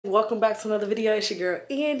Welcome back to another video. It's your girl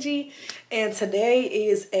Angie, and today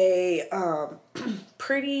is a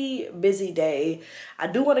pretty busy day. I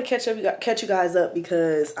do want to catch you guys up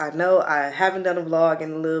because I know I haven't done a vlog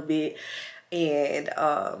in a little bit, and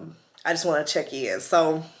I just want to check in.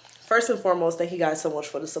 So first and foremost, thank you guys so much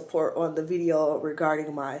for the support on the video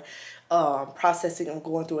regarding my processing of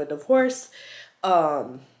going through a divorce.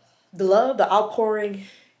 The love, the outpouring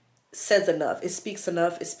says enough. It speaks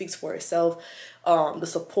enough. It speaks for itself. The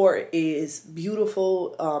support is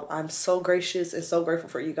beautiful. I'm so gracious and so grateful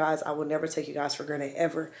for you guys. I will never take you guys for granted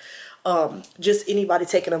ever. Just anybody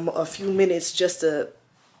taking a few minutes just to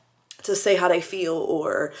say how they feel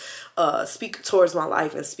or speak towards my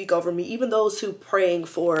life and speak over me. Even those who praying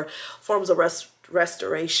for forms of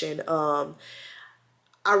restoration. I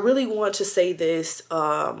really want to say this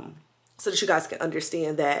so that you guys can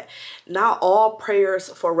understand that not all prayers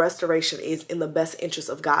for restoration is in the best interest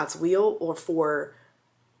of God's will or for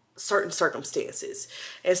certain circumstances.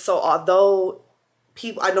 And so although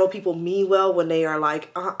I know people mean well when they are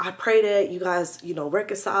like, I pray that you guys,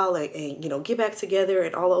 reconcile and get back together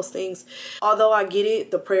and all those things. Although I get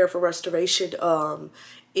it, the prayer for restoration,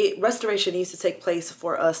 restoration needs to take place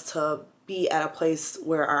for us to be at a place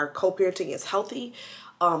where our co-parenting is healthy.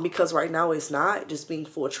 Because right now it's not. Just being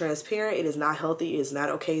full transparent, it is not healthy. It is not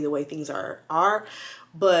okay the way things are.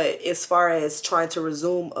 But as far as trying to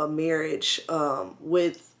resume a marriage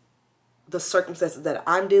with the circumstances that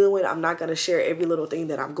I'm dealing with, I'm not going to share every little thing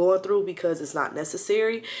that I'm going through because it's not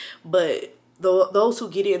necessary. But those who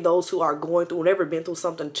get in, those who are going through, never been through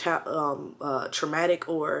something traumatic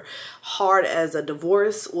or hard as a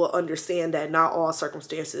divorce, will understand that not all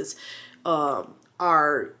circumstances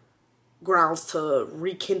are grounds to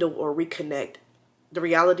rekindle or reconnect. The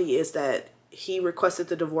reality is that he requested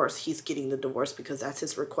the divorce. He's getting the divorce because that's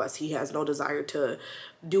his request. He has no desire to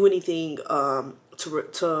do anything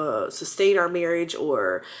to sustain our marriage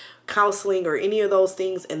or counseling or any of those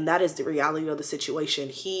things, and that is the reality of the situation.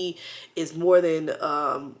 He is more than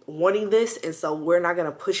wanting this, and so we're not going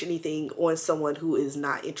to push anything on someone who is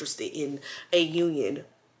not interested in a union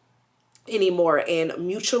anymore. And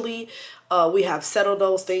mutually we have settled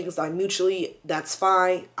those things. Like mutually, that's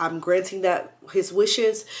fine. I'm granting that his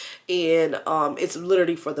wishes, and it's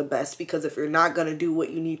literally for the best, because if you're not going to do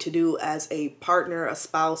what you need to do as a partner, a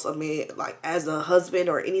spouse, a man, like as a husband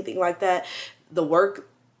or anything like that, the work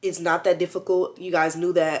is not that difficult. You guys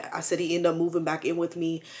knew that. I said he ended up moving back in with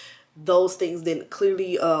me. Those things didn't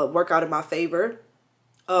clearly work out in my favor,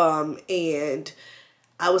 and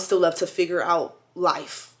I was still left to figure out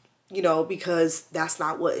life, because that's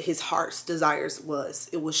not what his heart's desires was.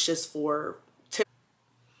 It was just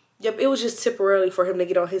it was just temporarily for him to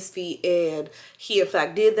get on his feet, and he in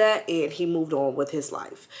fact did that, and he moved on with his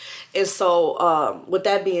life. And so with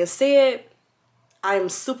that being said, I am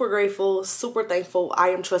super grateful, super thankful. I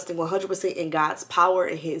am trusting 100% in God's power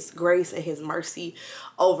and his grace and his mercy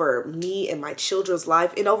over me and my children's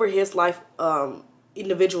life and over his life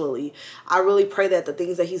individually. I really pray that the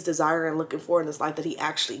things that he's desiring and looking for in his life, that he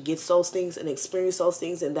actually gets those things and experience those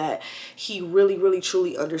things, and that he really, really,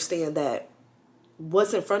 truly understand that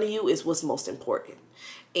what's in front of you is what's most important.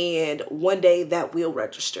 And one day that will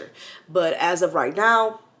register. But as of right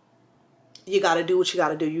now, you got to do what you got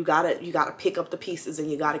to do. You got to pick up the pieces, and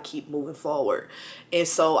you got to keep moving forward. And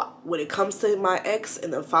so when it comes to my ex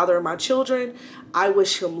and the father of my children, I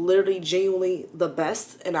wish him literally genuinely the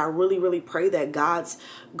best. And I really, really pray that God's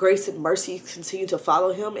grace and mercy continue to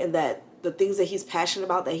follow him, and that the things that he's passionate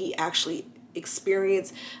about, that he actually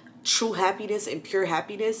experience true happiness and pure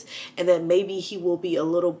happiness. And that maybe he will be a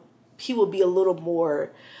little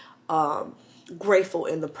more grateful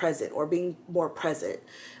in the present, or being more present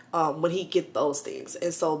when he get those things.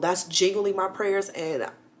 And so that's genuinely my prayers,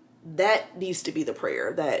 and that needs to be the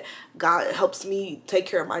prayer, that God helps me take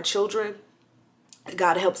care of my children.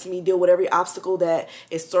 God helps me deal with every obstacle that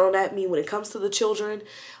is thrown at me when it comes to the children,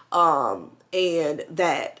 and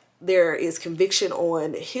that there is conviction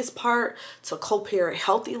on his part to co-parent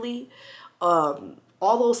healthily. All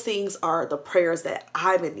those things are the prayers that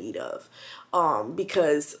I'm in need of,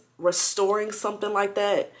 because restoring something like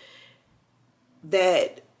that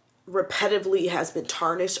repetitively has been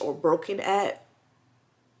tarnished or broken at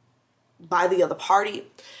by the other party,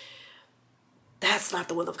 that's not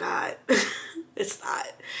the will of God. It's not.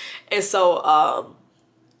 And so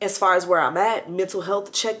as far as where I'm at, mental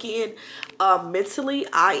health check-in, mentally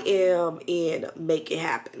I am in make it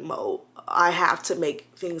happen mode. I have to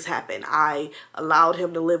make things happen. I allowed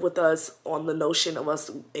him to live with us on the notion of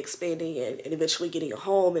us expanding and eventually getting a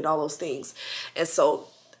home and all those things. And so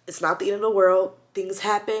it's not the end of the world. Things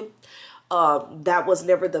happen. That was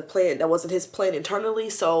never the plan. That wasn't his plan internally.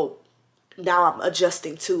 So now I'm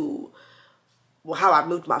adjusting to how I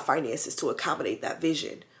moved my finances to accommodate that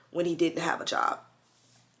vision when he didn't have a job.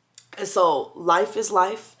 And so life is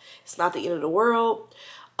life. It's not the end of the world.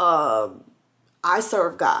 I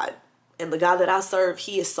serve God. And the God that I serve,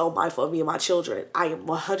 he is so mindful of me and my children. I am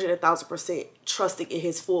 100,000% trusting in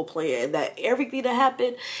his full plan. And that everything that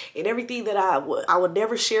happened and everything that I would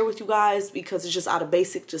never share with you guys, because it's just out of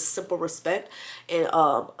basic, just simple respect and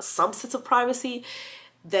some sense of privacy,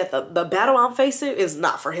 that the battle I'm facing is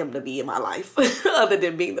not for him to be in my life, other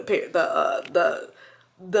than being the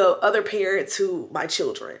other parent to my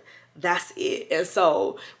children. That's it. And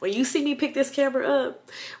so when you see me pick this camera up,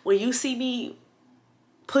 when you see me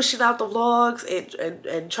pushing out the vlogs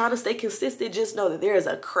and trying to stay consistent, just know that there is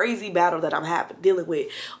a crazy battle that I'm dealing with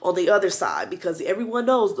on the other side, because everyone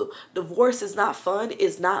knows the divorce is not fun.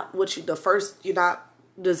 It's not what you're not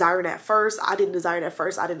desiring at first. I didn't desire that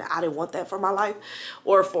first. I didn't want that for my life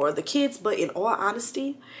or for the kids. But in all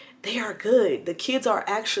honesty, they are good. The kids are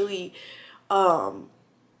actually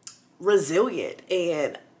resilient,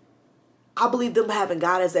 and I believe them having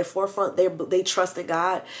God as their forefront. They trust in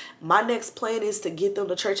God. My next plan is to get them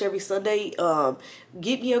to church every Sunday.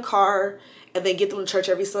 Get me a car and then get them to church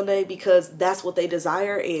every Sunday, because that's what they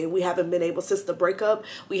desire. And we haven't been able, since the breakup,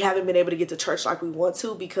 we haven't been able to get to church like we want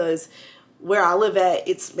to, because where I live at,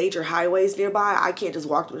 it's major highways nearby. I can't just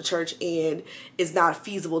walk them to church, and it's not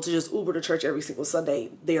feasible to just Uber to church every single Sunday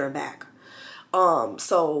there and back.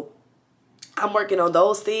 So I'm working on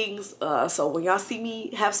those things. So when y'all see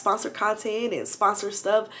me have sponsored content and sponsor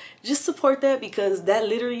stuff, just support that, because that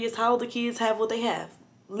literally is how the kids have what they have.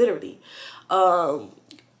 Literally. I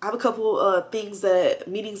have a couple meetings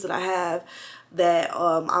that I have that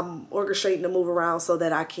I'm orchestrating to move around so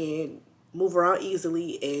that I can move around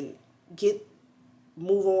easily and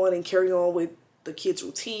move on and carry on with the kids'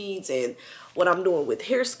 routines and what I'm doing with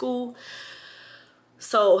hair school.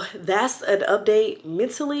 So that's an update.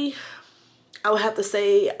 Mentally, I would have to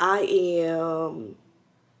say I'm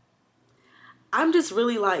just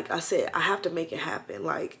really, like I said, I have to make it happen.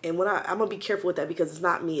 Like, and when I'm gonna be careful with that, because it's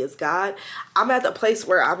not me, it's God. I'm at the place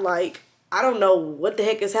where I'm like, I don't know what the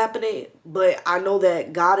heck is happening, but I know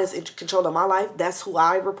that God is in control of my life. That's who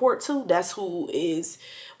I report to. That's who is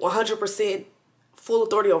 100% full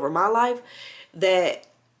authority over my life. That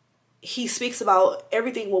he speaks about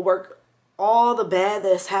everything will work. All the bad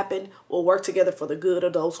that's happened will work together for the good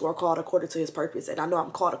of those who are called according to his purpose. And I know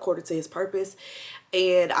I'm called according to his purpose.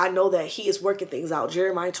 And I know that he is working things out.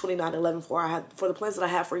 Jeremiah 29:11, for the plans that I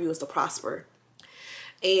have for you is to prosper.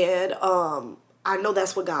 And I know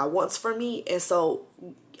that's what God wants for me. And so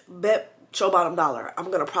bet your bottom dollar, I'm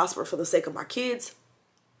going to prosper for the sake of my kids.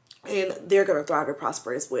 And they're going to thrive and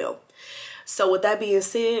prosper as well. So with that being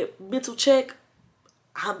said, mental check.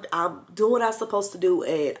 I'm doing what I'm supposed to do,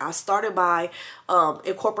 and I started by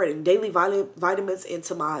incorporating daily vitamins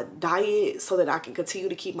into my diet so that I can continue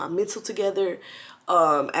to keep my mental together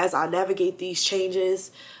as I navigate these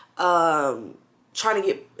changes. Trying to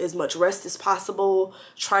get as much rest as possible,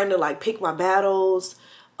 trying to like pick my battles,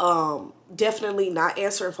 definitely not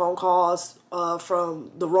answering phone calls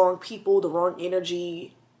from the wrong people, the wrong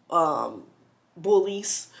energy,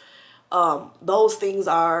 bullies. Those things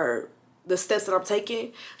are the steps that I'm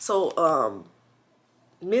taking. So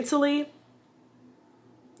mentally,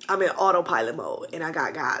 I'm in autopilot mode, and I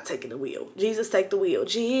got God taking the wheel. Jesus, take the wheel.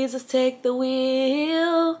 Jesus, take the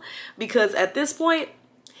wheel. Because at this point,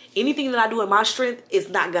 anything that I do in my strength is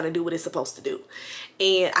not going to do what it's supposed to do.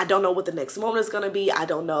 And I don't know what the next moment is going to be. I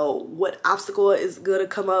don't know what obstacle is going to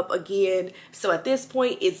come up again. So at this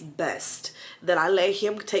point, it's best that I let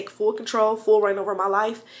him take full control, full reign over my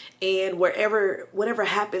life. And whatever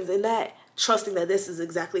happens in that, trusting that this is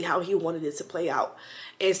exactly how he wanted it to play out.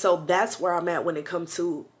 And so that's where I'm at when it comes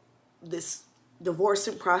to this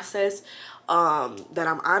divorcing process that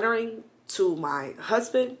I'm honoring to my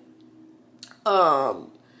husband.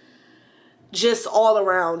 Just all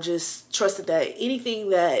around, just trusting that anything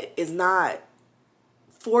that is not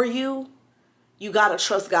for you, you got to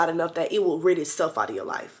trust God enough that it will rid itself out of your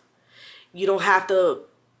life. You don't have to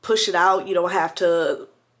push it out. You don't have to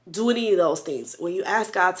do any of those things. When you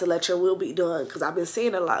ask God to let your will be done, because I've been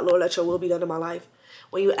saying a lot, Lord, let your will be done in my life.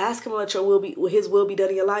 When you ask him to let his will be done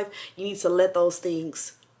in your life, you need to let those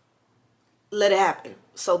things, let it happen.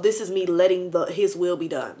 So this is me letting his will be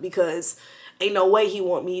done, because ain't no way he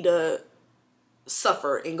want me to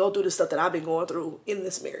suffer and go through the stuff that I've been going through in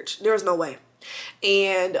this marriage. There's no way.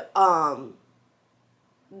 And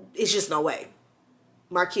it's just no way.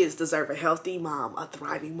 My kids deserve a healthy mom, a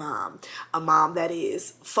thriving mom, a mom that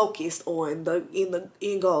is focused on the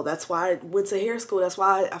end goal. That's why I went to hair school. That's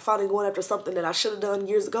why I finally going after something that I should have done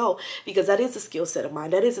years ago, because that is a skill set of mine.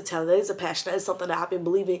 That is a talent. That is a passion. That is something that I've been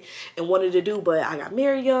believing and wanted to do. But I got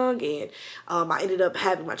married young, and I ended up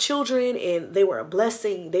having my children, and they were a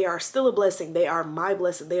blessing. They are still a blessing. They are my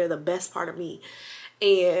blessing. They are the best part of me,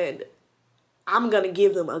 and I'm going to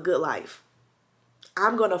give them a good life.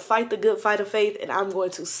 I'm going to fight the good fight of faith, and I'm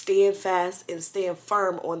going to stand fast and stand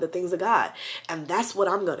firm on the things of God. And that's what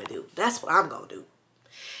I'm going to do. That's what I'm going to do.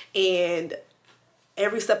 And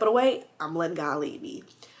every step of the way, I'm letting God lead me.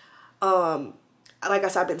 Like I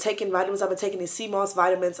said, I've been taking vitamins. I've been taking these sea moss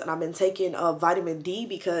vitamins, and I've been taking vitamin D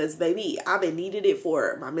because, baby, I've been needing it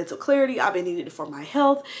for my mental clarity. I've been needing it for my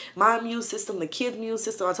health, my immune system, the kids' immune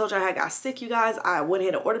system. I told you I had got sick, you guys. I went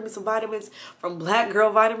ahead and ordered me some vitamins from Black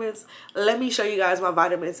Girl Vitamins. Let me show you guys my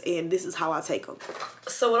vitamins, and this is how I take them.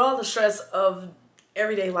 So with all the stress of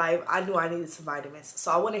everyday life, I knew I needed some vitamins.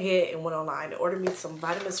 So I went ahead and went online and ordered me some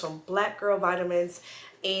vitamins from Black Girl Vitamins,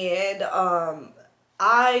 and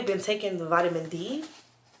I've been taking the vitamin D.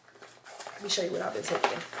 Let me show you what I've been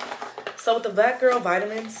taking. So with the Black Girl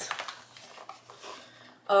Vitamins,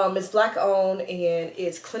 it's Black owned and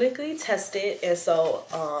it's clinically tested. And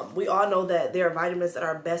so we all know that there are vitamins that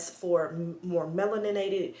are best for more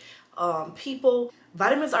melaninated people.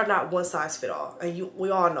 Vitamins are not one size fit all, and we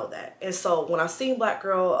all know that. And so when I seen Black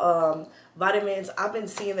Girl Vitamins, I've been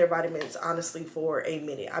seeing their vitamins honestly for a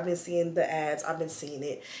minute. I've been seeing the ads, I've been seeing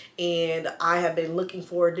it, and I have been looking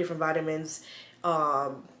for different vitamins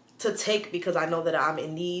to take, because I know that I'm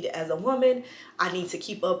in need as a woman. I need to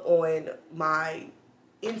keep up on my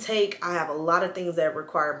intake. I have a lot of things that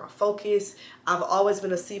require my focus. I've always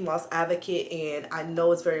been a sea moss advocate, and I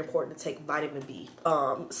know it's very important to take vitamin B.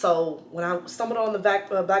 So when I stumbled on the Black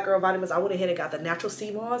Girl Vitamins, I went ahead and got the natural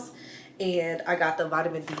sea moss, and I got the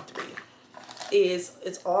vitamin D3.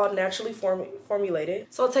 It's all naturally formulated.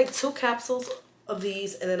 So I'll take 2 capsules of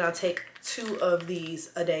these, and then I'll take 2 of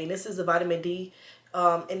these a day. And this is the vitamin D,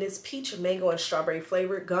 and it's peach, mango, and strawberry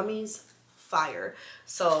flavored gummies. Fire.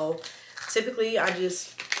 So typically I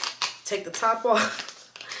just take the top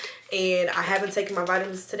off, and I haven't taken my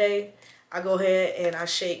vitamins today. I go ahead and I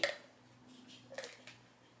shake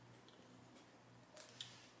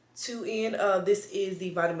 2 in. This is the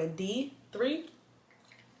vitamin D3.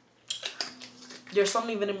 There's so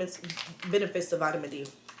many benefits to vitamin D.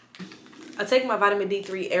 I take my vitamin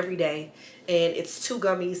D3 every day, and it's 2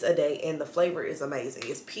 gummies a day, and the flavor is amazing.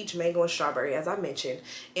 It's peach, mango, and strawberry, as I mentioned.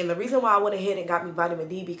 And the reason why I went ahead and got me vitamin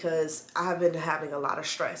D, because I have been having a lot of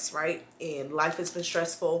stress, right? And life has been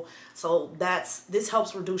stressful. So this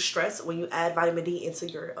helps reduce stress when you add vitamin D into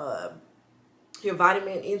your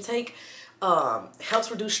vitamin intake. Helps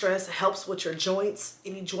reduce stress, helps with your joints,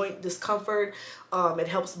 any joint discomfort. It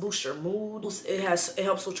helps boost your mood. It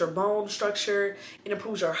helps with your bone structure. It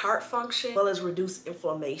improves your heart function, as well as reduce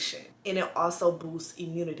inflammation. And it also boosts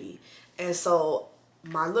immunity. And so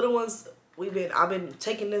my little ones, I've been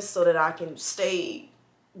taking this so that I can stay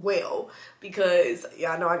well, because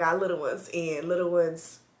y'all know I got little ones, and little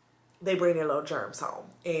ones, they bring their little germs home.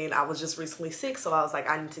 And I was just recently sick, so I was like,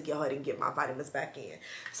 I need to go ahead and get my vitamins back in.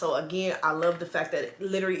 So again, I love the fact that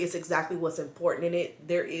literally it's exactly what's important in it.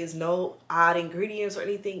 There is no odd ingredients or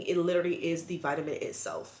anything. It literally is the vitamin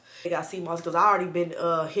itself. I got sea moss because I already been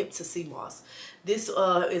hip to sea moss. This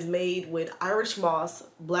is made with Irish moss,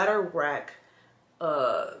 bladderwrack,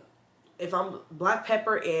 black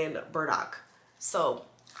pepper, and burdock. So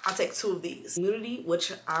I'll take 2 of these. Immunity,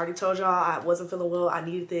 which I already told y'all I wasn't feeling well. I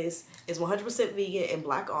needed this. It's 100% vegan and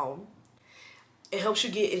Black owned. It helps you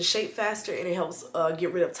get in shape faster, and it helps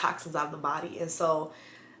get rid of toxins out of the body. And so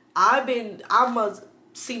I'm a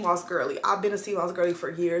sea moss girly. I've been a sea moss girly for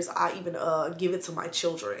years. I even give it to my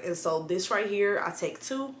children. And so this right here, I take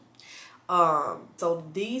 2. So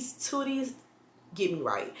these 2 of these get me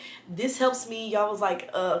right. This helps me. Y'all was like,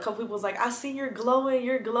 a couple people was like, I see you're glowing,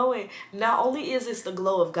 you're glowing. Not only is this the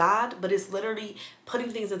glow of God, but it's literally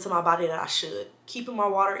putting things into my body that I should. Keeping my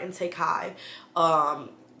water intake high.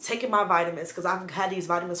 Taking my vitamins, because I've had these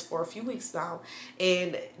vitamins for a few weeks now.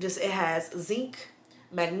 And just, it has zinc,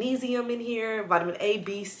 magnesium in here, vitamin A,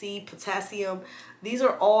 B, C, potassium. These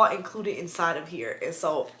are all included inside of here. And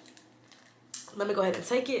so let me go ahead and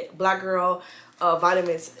take it. Black Girl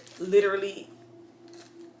Vitamins, literally,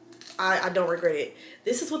 I don't regret it.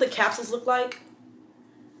 This is what the capsules look like.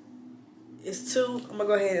 It's 2. I'm gonna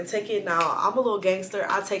go ahead and take it. Now, I'm a little gangster.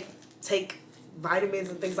 I take vitamins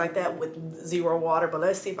and things like that with 0 water, but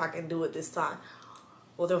let's see if I can do it this time.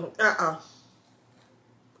 Well, I'm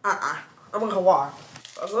gonna water.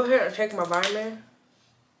 I'll go ahead and take my vitamin.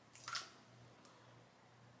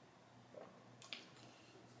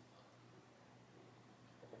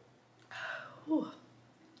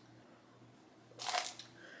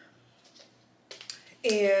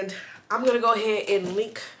 And I'm gonna go ahead and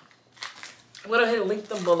link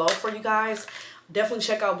them below for you guys. Definitely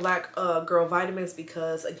check out Black Girl Vitamins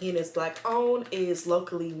because again, it's Black owned, is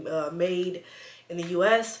locally made in the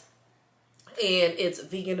US, and it's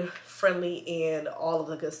vegan friendly and all of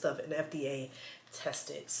the good stuff, and FDA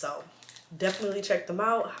tested. So definitely check them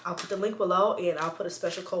out. I'll put the link below, and I'll put a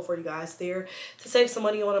special code for you guys there to save some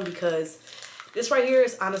money on them, because this right here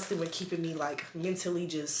is honestly been keeping me like mentally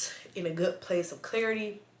just in a good place of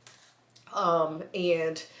clarity.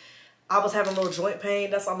 And I was having a little joint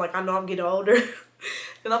pain. That's why I'm like, I know I'm getting older.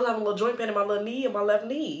 And I was having a little joint pain in my little knee and my left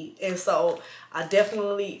knee. And so I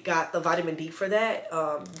definitely got the vitamin D for that,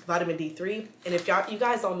 vitamin D3. And if you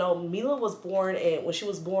guys don't know, Mila was born, and when she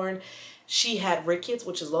was born, she had rickets,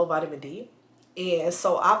 which is low vitamin D. And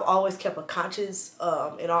so I've always kept a conscious,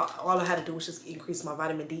 and all I had to do was just increase my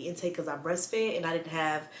vitamin D intake because I breastfed and I didn't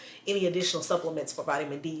have any additional supplements for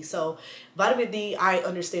vitamin D. So vitamin D, I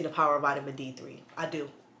understand the power of vitamin D3. I do.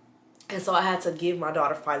 And so I had to give my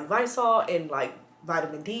daughter Visol and like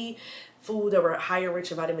vitamin D, food that were higher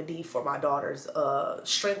rich in vitamin D for my daughter's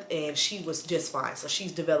strength, and she was just fine. So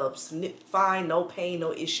she's developed fine, no pain,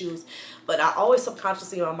 no issues. But I always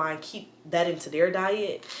subconsciously in my mind keep that into their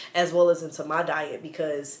diet as well as into my diet,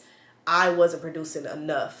 because I wasn't producing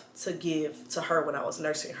enough to give to her when I was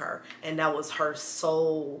nursing her, and that was her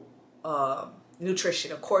sole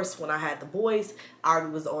nutrition. Of course, when I had the boys, I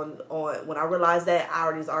already was on when I realized that,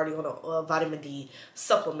 I was already on a vitamin D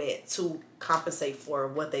supplement to compensate for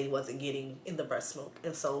what they wasn't getting in the breast milk.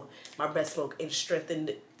 And so my breast milk is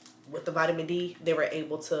strengthened with the vitamin D. They were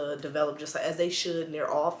able to develop just as they should, and they're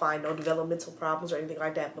all fine, no developmental problems or anything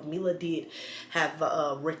like that. But Mila did have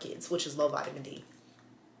rickets, which is low vitamin D,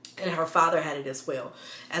 and her father had it as well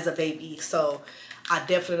as a baby. So I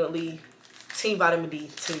definitely Team Vitamin D,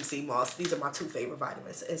 Team Sea Moss. These are my two favorite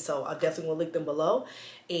vitamins. And so I definitely will link them below.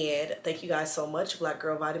 And thank you guys so much, Black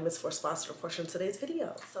Girl Vitamins, for sponsoring a portion of today's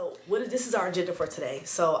video. So this is our agenda for today.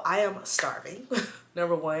 So I am starving.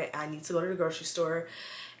 Number one, I need to go to the grocery store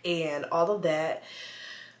and all of that.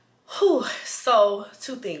 Whew. So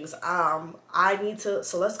two things.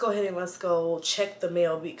 So let's go ahead and let's go check the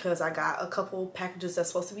mail, because I got a couple packages that's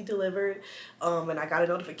supposed to be delivered, and I got a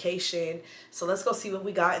notification. So let's go see what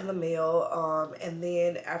we got in the mail, and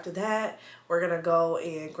then after that we're gonna go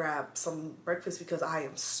and grab some breakfast because I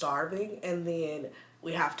am starving, and then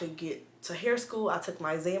we have to get to hair school. I took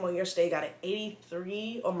my exam on yesterday, got an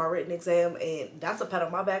 83 on my written exam, and that's a pat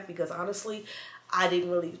on my back because honestly I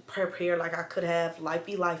didn't really prepare like I could have. Life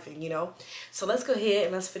be lifing, you know. So let's go ahead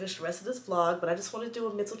and let's finish the rest of this vlog. But I just want to do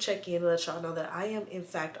a mental check-in and let y'all know that I am in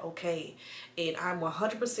fact okay. And I'm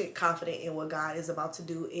 100% confident in what God is about to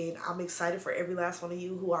do. And I'm excited for every last one of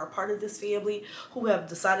you who are a part of this family, who have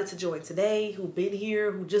decided to join today, who've been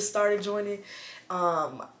here, who just started joining.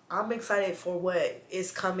 I'm excited for what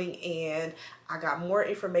is coming, and I got more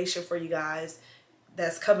information for you guys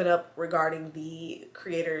that's coming up regarding the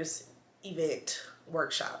creators event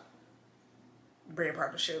workshop brand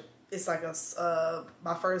partnership. It's like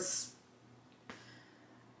my first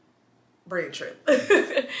brand trip.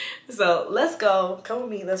 So let's go, come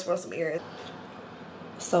with me, let's run some errands.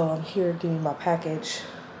 So I'm here getting my package.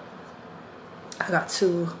 I got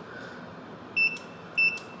two.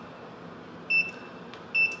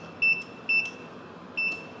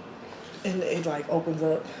 And it like opens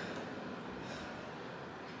up.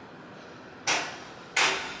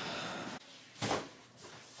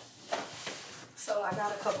 So I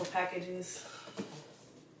got a couple packages.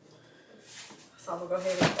 So I'm gonna go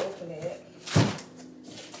ahead and open it.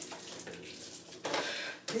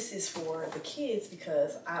 This is for the kids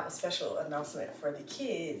because I have a special announcement for the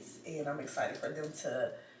kids, and I'm excited for them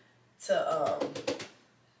to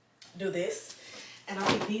do this. And I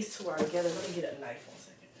think these two are together. Let me get a knife 1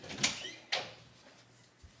 second.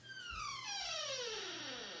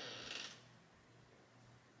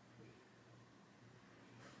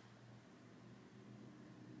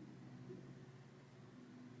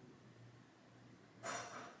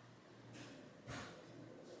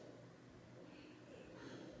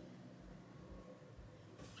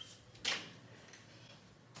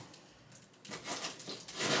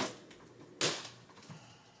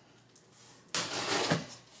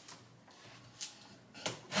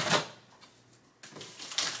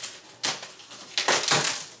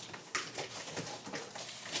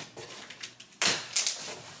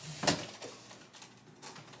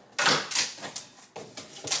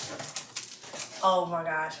 Oh my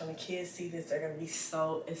gosh, when the kids see this, they're gonna be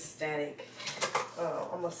so ecstatic.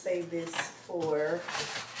 I'm gonna save this for,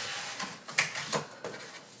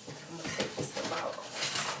 I'm gonna take this out.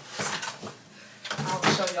 I'll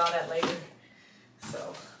show y'all that later.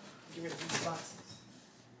 So get rid of these boxes.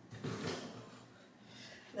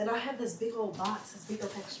 Then I have this big old box, this big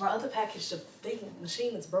old package. My other package, the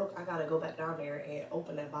machine is broke. I gotta go back down there and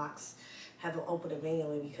open that box. Have them open it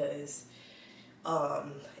manually because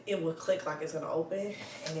it will click like it's gonna open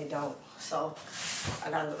and it don't. So I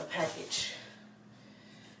got another package.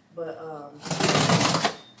 But oh,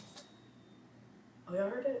 y'all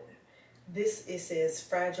heard it? This, it says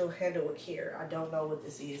fragile, handle with care. I don't know what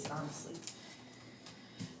this is, honestly.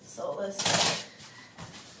 So let's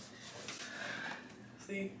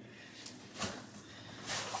see.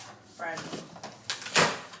 Fragile.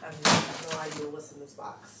 I have no idea what's in this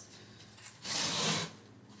box.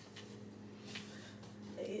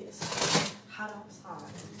 It is hot outside.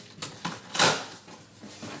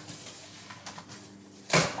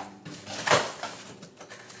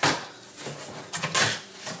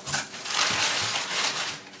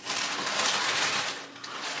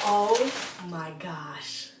 Oh my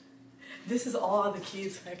gosh. This is all the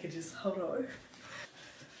kids' packages. Hold on.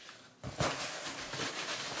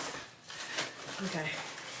 Okay.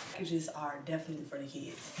 Packages are definitely for the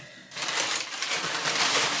kids.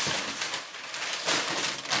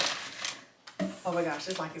 Oh my gosh,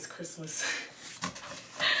 it's like it's Christmas.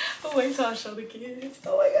 Oh, wait till I show the kids.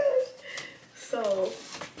 Oh my gosh. So,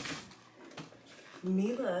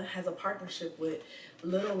 Mila has a partnership with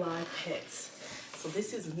Little Live Pets. So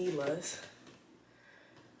this is Mila's.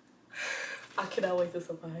 I cannot wait to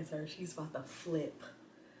surprise her. She's about to flip.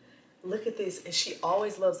 Look at this. And she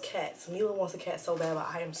always loves cats. Mila wants a cat so bad, but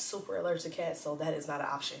I am super allergic to cats, so that is not an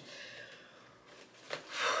option.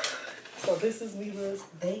 So this is Mila's.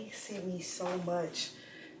 They sent me so much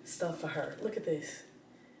stuff for her. Look at this.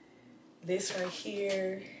 This right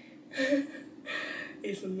here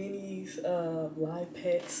is Minnie's Live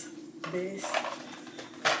Pets. This.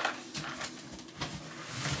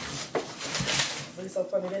 But it's so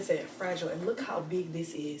funny. They said fragile. And look how big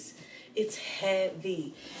this is. It's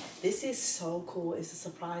heavy. This is so cool. It's a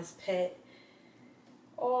surprise pet.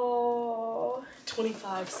 Oh,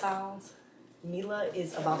 25 sounds. Mila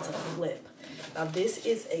is about to flip. Now this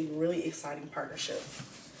is a really exciting partnership.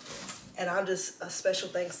 And I'm just a special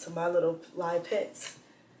thanks to my little live pets.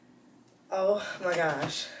 Oh my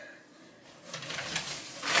gosh.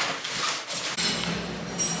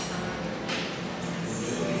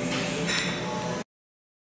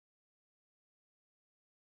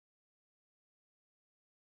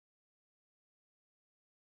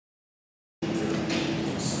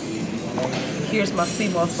 Here's my sea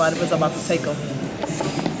moss vitamins. I'm about to take them.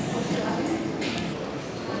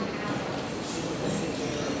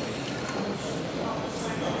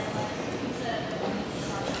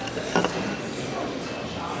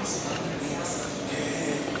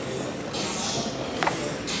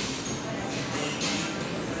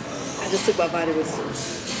 I just took my vitamins.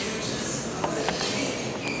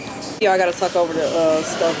 Yeah, I gotta talk over the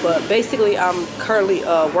stuff, but basically I'm currently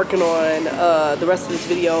working on the rest of this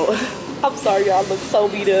video. I'm sorry, y'all look so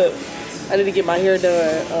beat up. I need to get my hair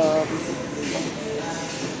done.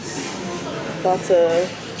 About to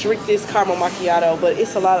drink this caramel macchiato, but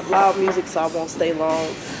it's a lot of loud music, so I won't stay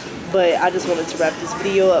long. But I just wanted to wrap this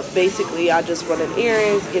video up. Basically, I just running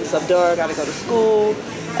errands, getting stuff done. Gotta go to school,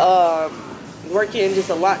 working,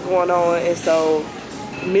 just a lot going on. And so,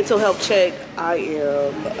 mental health check. I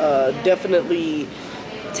am definitely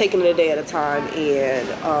taking it a day at a time, and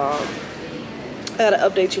I gotta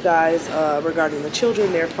update you guys regarding the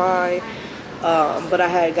children. They're fine, but I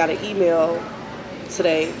had got an email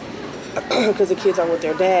today because the kids are with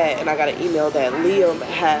their dad, and I got an email that Liam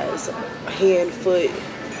has hand, foot,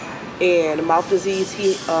 and mouth disease.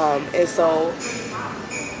 And so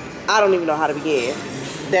I don't even know how to begin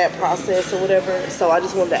that process or whatever. So I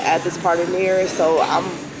just wanted to add this part in there. So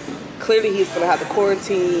clearly he's gonna have to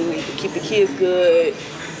quarantine. He can keep the kids good.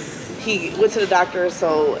 He went to the doctor,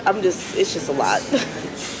 so it's just a lot.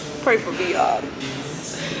 Pray for me, y'all.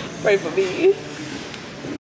 Pray for me.